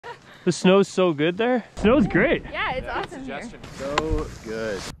The snow's so good there. Snow's great. Yeah, it's awesome here. So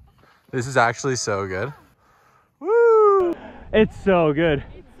good. This is actually so good. Woo! It's so good.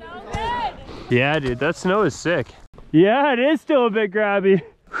 It's so good. Yeah, dude, that snow is sick. Yeah, it is still a bit grabby.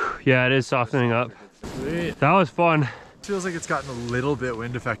 Yeah, it is softening up. Sweet. That was fun. Feels like it's gotten a little bit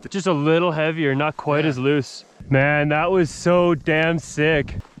wind affected. Just a little heavier, not quite as loose. Man, that was so damn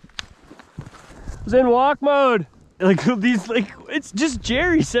sick. I was in walk mode. Like these, like, it's just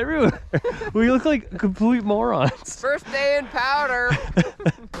Jerry's everywhere. We look like complete morons. First day in powder.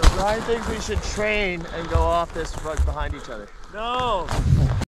 Ryan thinks we should train and go off this front behind each other. No.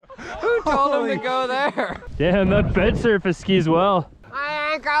 Who told him to go there? Damn, that bed surface skis well.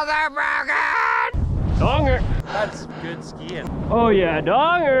 My ankles are broken. Donger. That's good skiing. Oh yeah,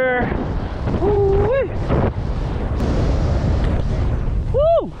 donger. Woo-wee.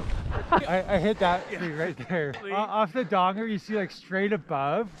 Woo! I hit that tree right there. Off the donger, you see like straight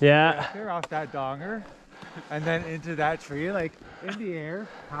above. Yeah. They're off that donger. And then into that tree, like in the air,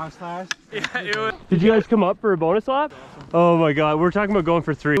 house slash. Yeah, did you guys come up for a bonus lap? Oh my god, we're talking about going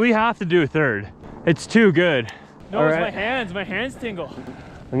for 3. We have to do a 3rd. It's too good. No, all it's right. my hands tingle.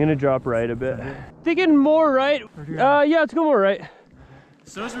 I'm gonna drop right a bit. Thinking more right. Yeah, let's go more right.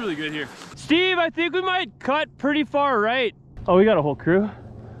 Snow's really good here. Steve, I think we might cut pretty far right. Oh, we got a whole crew.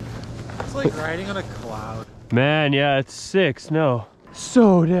 It's like riding on a cloud. Man, yeah, it's sick snow.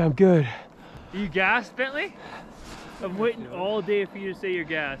 So damn good. Are you gassed, Bentley? I'm waiting all day for you to say you're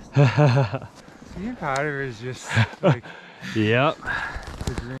gassed. Skiing powder is just like. Yep.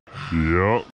 Yep.